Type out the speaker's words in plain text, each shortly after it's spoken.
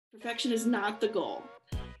Perfection is not the goal.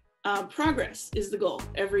 Progress is the goal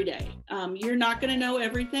every day. You're not going to know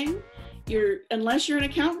everything. Unless you're an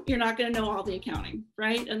accountant, you're not going to know all the accounting,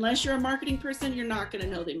 right? Unless you're a marketing person, you're not going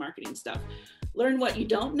to know the marketing stuff. Learn what you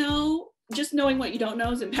don't know. Just knowing what you don't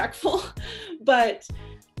know is impactful, but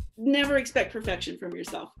never expect perfection from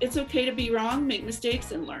yourself. It's okay to be wrong, make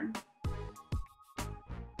mistakes, and learn.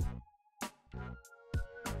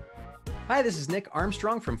 Hi, this is Nick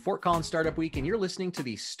Armstrong from Fort Collins Startup Week, and you're listening to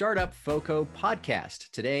the Startup FOCO podcast.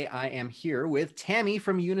 Today, I am here with Tammy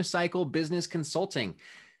from Unicycle Business Consulting.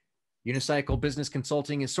 Unicycle Business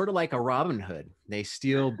Consulting is sort of like a Robin Hood. They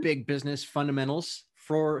steal big business fundamentals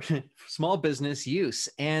for small business use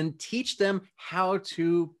and teach them how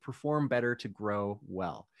to perform better to grow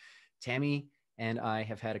well. Tammy and I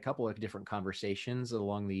have had a couple of different conversations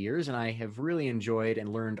along the years, and I have really enjoyed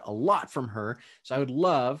and learned a lot from her. So I would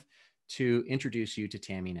love to introduce you to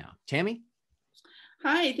Tammy now. Tammy?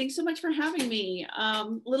 Hi, thanks so much for having me.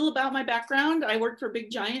 Little about my background. I worked for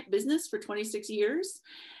Big Giant Business for 26 years.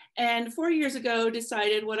 And 4 years ago,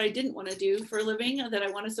 decided what I didn't want to do for a living, that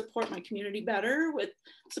I want to support my community better with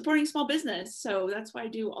supporting small business. So that's why I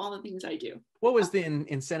do all the things I do. What was the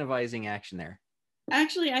incentivizing action there?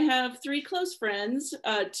 Actually, I have three close friends,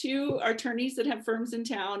 two are attorneys that have firms in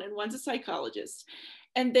town, and one's a psychologist.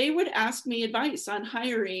 And they would ask me advice on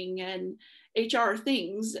hiring and HR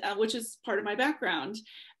things, which is part of my background.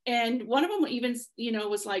 And one of them even,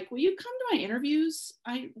 was like, will you come to my interviews?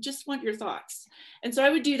 I just want your thoughts. And so I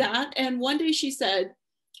would do that. And one day she said,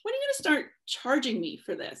 when are you going to start charging me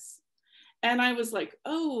for this? And I was like,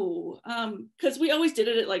 because we always did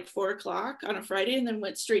it at like 4:00 on a Friday and then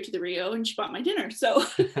went straight to the Rio, and she bought my dinner. So,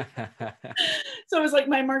 so I was like,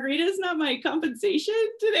 my margarita is not my compensation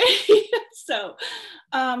today. So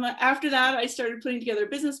after that, I started putting together a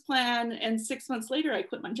business plan, and 6 months later, I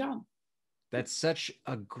quit my job. That's such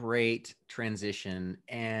a great transition.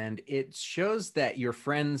 And it shows that your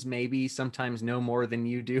friends maybe sometimes know more than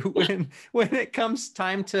you do when it comes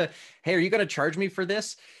time to, hey, are you going to charge me for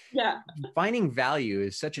this? Yeah. Finding value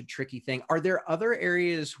is such a tricky thing. Are there other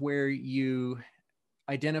areas where you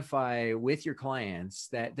identify with your clients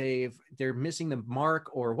that they're missing the mark,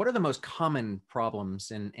 or what are the most common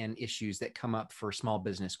problems and issues that come up for small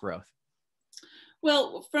business growth?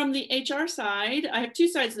 Well, from the HR side, I have two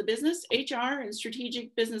sides of the business, HR and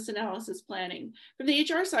strategic business analysis planning. From the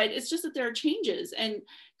HR side, it's just that there are changes, and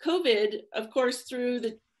COVID, of course,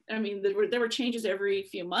 there were changes every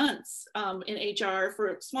few months in HR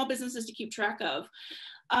for small businesses to keep track of.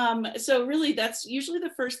 So really, that's usually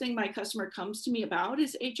the first thing my customer comes to me about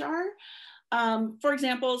is HR. For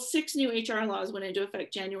example, 6 new HR laws went into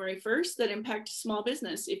effect January 1st that impact small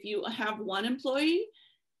business. If you have one employee,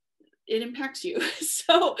 it impacts you.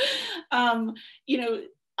 So,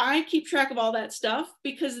 I keep track of all that stuff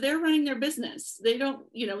because they're running their business. They don't,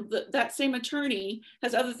 that same attorney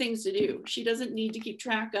has other things to do. She doesn't need to keep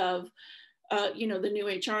track of, the new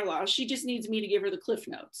HR laws. She just needs me to give her the cliff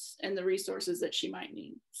notes and the resources that she might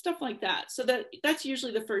need, stuff like that. So that's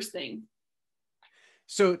usually the first thing.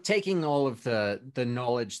 So taking all of the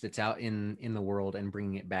knowledge that's out in the world and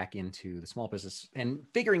bringing it back into the small business and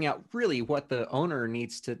figuring out really what the owner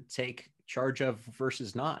needs to take charge of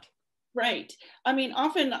versus not. Right. I mean,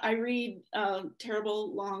 often I read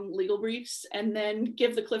terrible long legal briefs and then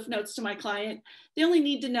give the cliff notes to my client. They only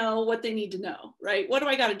need to know what they need to know, right? What do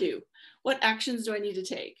I got to do? What actions do I need to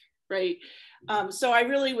take, right? So I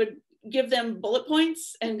really would give them bullet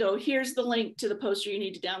points and go, here's the link to the poster you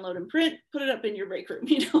need to download and print, put it up in your break room,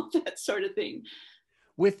 that sort of thing.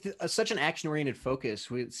 With such an action-oriented focus,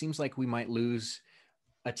 it seems like we might lose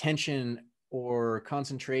attention or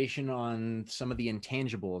concentration on some of the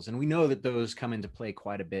intangibles. And we know that those come into play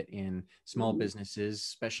quite a bit in small businesses,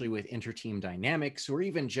 especially with inter-team dynamics, or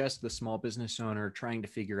even just the small business owner trying to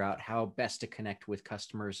figure out how best to connect with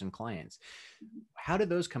customers and clients. How do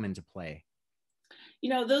those come into play?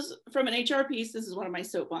 Those from an HR piece, this is one of my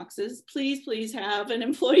soapboxes. Please have an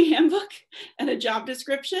employee handbook and a job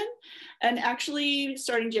description. And actually,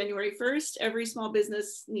 starting January 1st, every small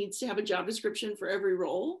business needs to have a job description for every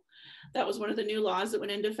role. That was one of the new laws that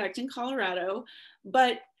went into effect in Colorado.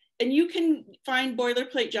 And you can find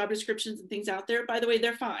boilerplate job descriptions and things out there. By the way,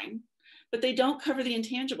 they're fine, but they don't cover the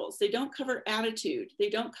intangibles. They don't cover attitude. They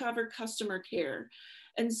don't cover customer care.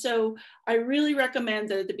 And so I really recommend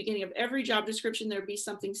that at the beginning of every job description, there be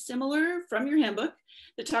something similar from your handbook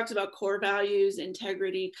that talks about core values,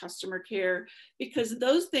 integrity, customer care, because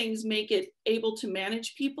those things make it able to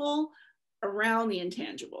manage people around the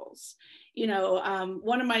intangibles.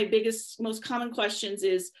 One of my most common questions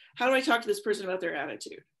is, how do I talk to this person about their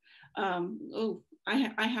attitude?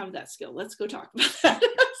 I have that skill. Let's go talk about that.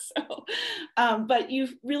 But you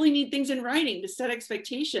really need things in writing to set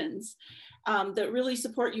expectations that really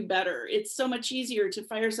support you better. It's so much easier to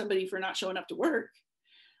fire somebody for not showing up to work.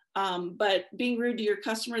 But being rude to your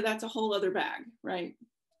customer, that's a whole other bag, right?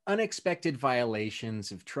 Unexpected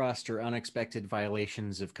violations of trust or unexpected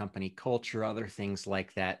violations of company culture, other things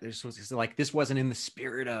like that. This wasn't in the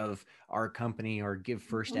spirit of our company, or give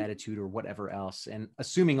first attitude, or whatever else. And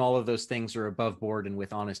assuming all of those things are above board and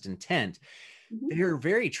with honest intent, they're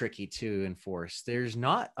very tricky to enforce. There's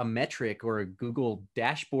not a metric or a Google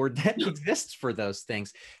dashboard that exists for those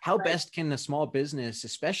things. How best can a small business,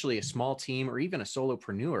 especially a small team or even a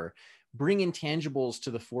solopreneur, bring intangibles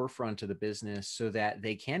to the forefront of the business so that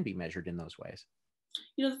they can be measured in those ways?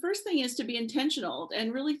 You know, the first thing is to be intentional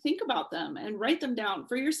and really think about them and write them down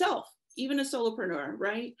for yourself, even a solopreneur,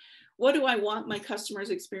 right? What do I want my customer's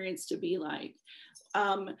experience to be like?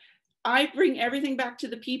 I bring everything back to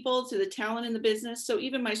the people, to the talent in the business. So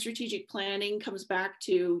even my strategic planning comes back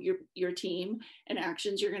to your team and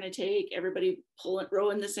actions you're going to take, everybody row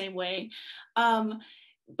in the same way.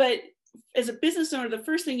 But as a business owner, the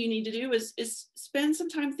first thing you need to do is spend some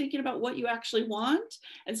time thinking about what you actually want.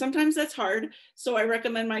 And sometimes that's hard. So I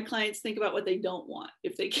recommend my clients think about what they don't want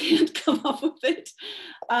if they can't come up with it.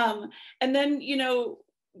 And then, you know,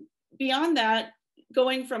 beyond that,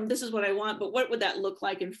 going from this is what I want, but what would that look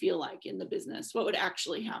like and feel like in the business? What would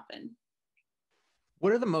actually happen?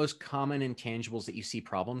 What are the most common intangibles that you see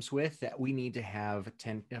problems with that we need to have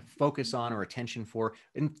focus on or attention for?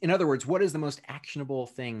 In other words, what is the most actionable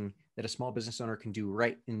thing that a small business owner can do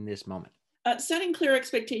right in this moment? Setting clear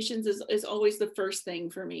expectations is always the first thing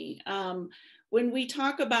for me. When we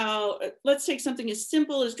talk about, let's take something as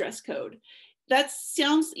simple as dress code. That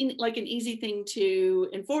sounds like an easy thing to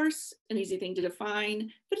enforce, an easy thing to define,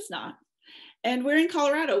 but it's not. And we're in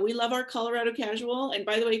Colorado. We love our Colorado casual. And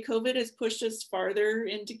by the way, COVID has pushed us farther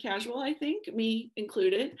into casual, I think, me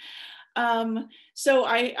included. So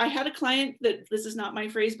I had a client that, this is not my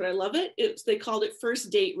phrase, but I love it. They called it first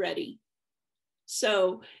date ready.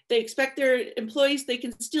 So they expect their employees, they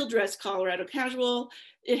can still dress Colorado casual.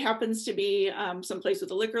 It happens to be someplace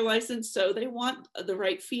with a liquor license. So they want the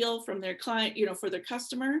right feel from their client, you know, for their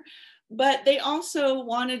customer. But they also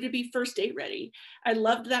wanted to be first date ready. I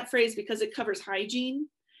loved that phrase because it covers hygiene.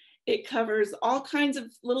 It covers all kinds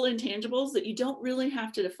of little intangibles that you don't really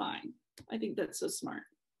have to define. I think that's so smart.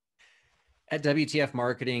 At WTF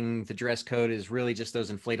Marketing, the dress code is really just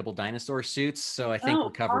those inflatable dinosaur suits. So I think we're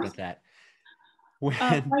covered with that.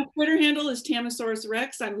 My Twitter handle is Tamasaurus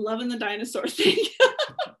Rex. I'm loving the dinosaur thing.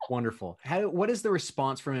 Wonderful. What is the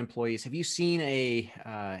response from employees? Have you seen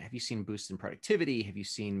boosts in productivity? Have you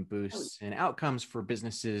seen boosts in outcomes for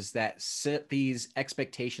businesses that set these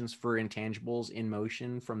expectations for intangibles in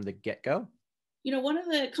motion from the get-go? You know, one of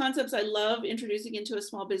the concepts I love introducing into a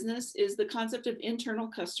small business is the concept of internal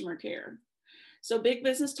customer care. So big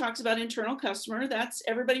business talks about internal customer. That's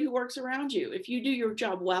everybody who works around you. If you do your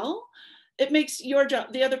job well, it makes your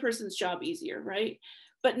job, the other person's job, easier, right?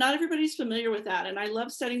 But not everybody's familiar with that. And I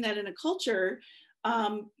love setting that in a culture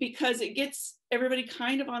because it gets everybody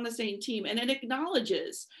kind of on the same team, and it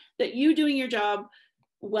acknowledges that you doing your job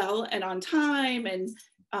well and on time and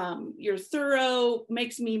you're thorough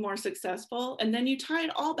makes me more successful. And then you tie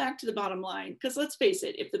it all back to the bottom line. Because let's face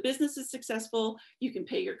it, if the business is successful, you can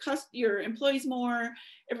pay your employees more,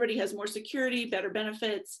 everybody has more security, better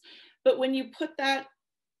benefits. But when you put that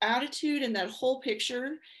attitude and that whole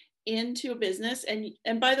picture into a business,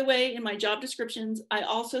 and by the way, in my job descriptions, I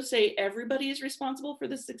also say everybody is responsible for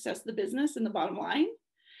the success of the business and the bottom line,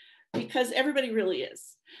 because everybody really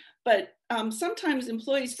is. But sometimes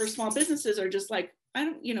employees for small businesses are just like,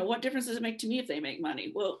 what difference does it make to me if they make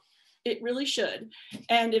money? Well, it really should.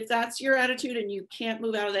 And if that's your attitude and you can't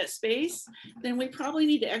move out of that space, then we probably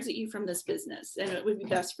need to exit you from this business, and it would be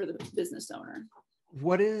best for the business owner.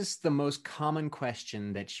 What is the most common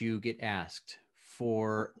question that you get asked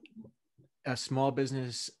for a small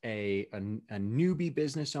business, a newbie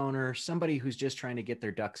business owner, somebody who's just trying to get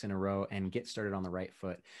their ducks in a row and get started on the right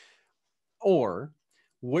foot? Or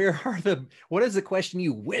what is the question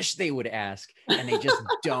you wish they would ask and they just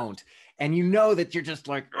don't? And you know that you're just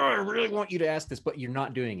like, oh, I really want you to ask this, but you're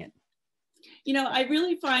not doing it. You know, I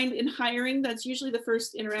really find in hiring, that's usually the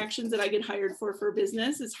first interactions that I get hired for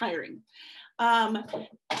business is hiring. One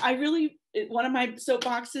of my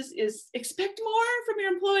soapboxes is expect more from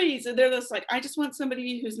your employees. And they're just like, I just want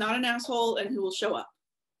somebody who's not an asshole and who will show up.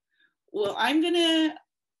 Well,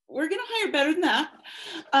 we're going to hire better than that.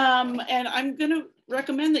 And I'm going to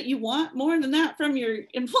recommend that you want more than that from your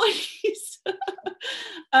employees.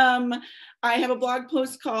 I have a blog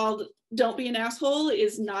post called "Don't Be an Asshole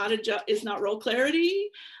is not role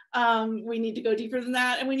clarity." We need to go deeper than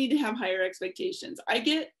that, and we need to have higher expectations. I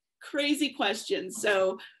get crazy questions.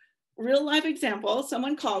 So real life example,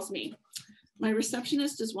 someone calls me. My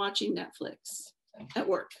receptionist is watching Netflix at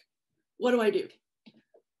work. What do I do?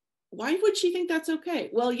 Why would she think that's okay?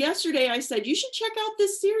 Well, yesterday I said, you should check out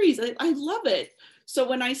this series. I love it. So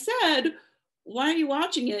when I said, why are you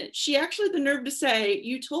watching it? She actually had the nerve to say,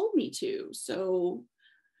 you told me to. So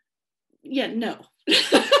yeah, no.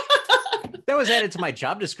 That was added to my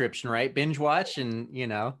job description, right? Binge watch and,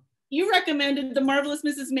 You recommended The Marvelous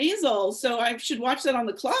Mrs. Maisel, so I should watch that on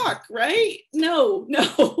the clock, right? No.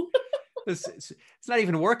 It's not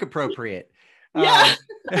even work appropriate. Yeah.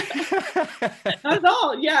 Not at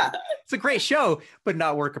all. Yeah. It's a great show, but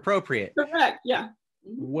not work appropriate. Correct. Yeah.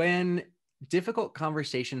 When difficult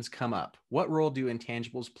conversations come up, what role do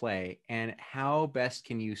intangibles play, and how best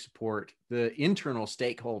can you support the internal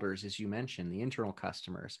stakeholders, as you mentioned, the internal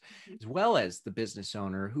customers, as well as the business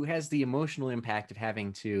owner who has the emotional impact of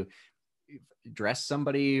having to address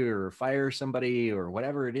somebody or fire somebody or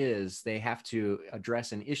whatever it is, they have to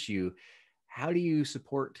address an issue. How do you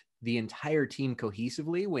support the entire team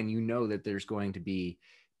cohesively when you know that there's going to be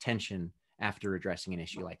tension after addressing an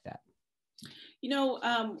issue like that?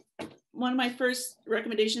 One of my first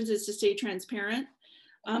recommendations is to stay transparent.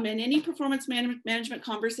 In any performance management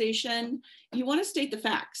conversation, you want to state the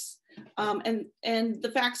facts and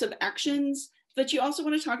the facts of actions, but you also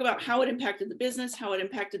want to talk about how it impacted the business, how it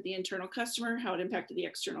impacted the internal customer, how it impacted the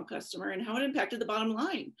external customer, and how it impacted the bottom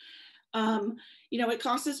line. It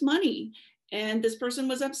costs us money, and this person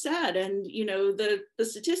was upset, and the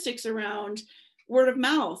statistics around word of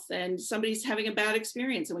mouth and somebody's having a bad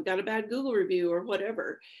experience and we got a bad Google review or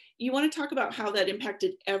whatever. You want to talk about how that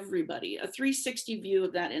impacted everybody, a 360 view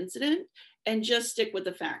of that incident, and just stick with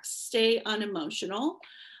the facts. Stay unemotional.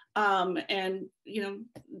 And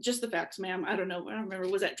just the facts, ma'am. I don't remember,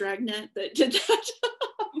 was that Dragnet that did that?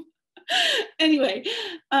 Anyway,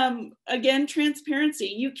 again, transparency.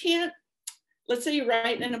 You can't, let's say you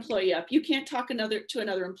write an employee up, you can't talk to another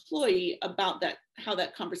employee about how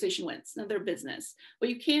that conversation went. It's not their business.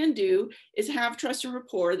 What you can do is have trust and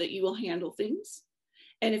rapport that you will handle things.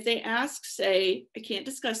 And if they ask, say, I can't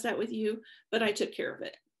discuss that with you, but I took care of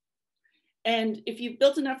it. And if you've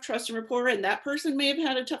built enough trust and rapport, and that person may have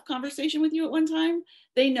had a tough conversation with you at one time,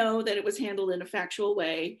 they know that it was handled in a factual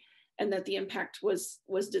way and that the impact was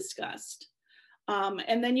discussed.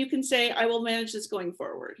 And then you can say, I will manage this going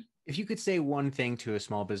forward. If you could say one thing to a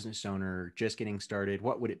small business owner just getting started,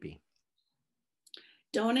 what would it be?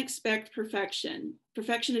 Don't expect perfection.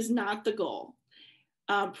 Perfection is not the goal.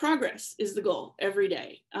 Progress is the goal every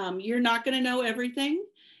day. You're not going to know everything.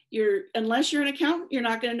 Unless you're an accountant, you're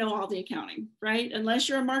not going to know all the accounting, right? Unless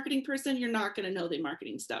you're a marketing person, you're not going to know the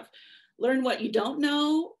marketing stuff. Learn what you don't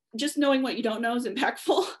know. Just knowing what you don't know is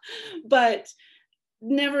impactful, but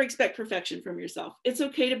never expect perfection from yourself. It's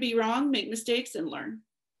okay to be wrong, make mistakes, and learn.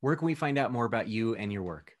 Where can we find out more about you and your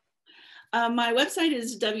work? My website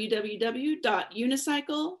is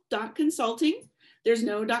www.unicycle.consulting. There's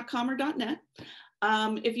no .com or .net.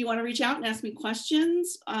 If you want to reach out and ask me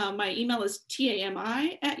questions, my email is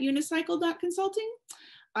tami@unicycle.consulting.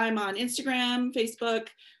 I'm on Instagram, Facebook,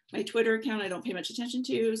 my Twitter account I don't pay much attention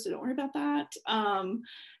to, so don't worry about that.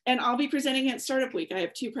 And I'll be presenting at Startup Week. I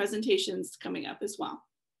have 2 presentations coming up as well.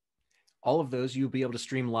 All of those you'll be able to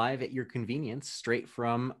stream live at your convenience, straight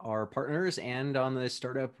from our partners and on the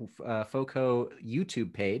Startup FOCO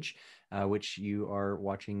YouTube page, which you are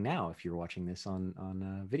watching now if you're watching this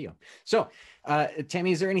on video. So,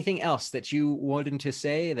 Tami, is there anything else that you wanted to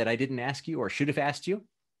say that I didn't ask you or should have asked you?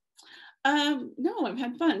 No, I've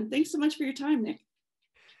had fun. Thanks so much for your time, Nick.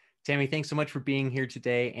 Tami, thanks so much for being here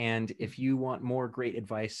today. And if you want more great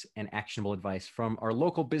advice and actionable advice from our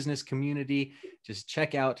local business community, just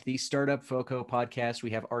check out the Startup FOCO podcast.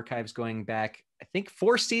 We have archives going back, I think,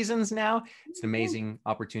 4 seasons now. It's an amazing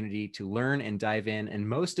opportunity to learn and dive in. And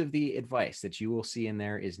most of the advice that you will see in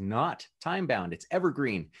there is not time-bound. It's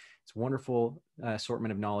evergreen. It's a wonderful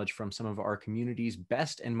assortment of knowledge from some of our community's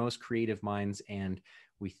best and most creative minds. And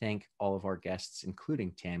we thank all of our guests,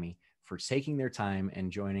 including Tami, for taking their time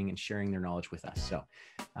and joining and sharing their knowledge with us. So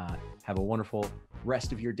have a wonderful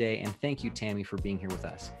rest of your day. And thank you, Tami, for being here with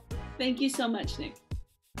us. Thank you so much, Nick.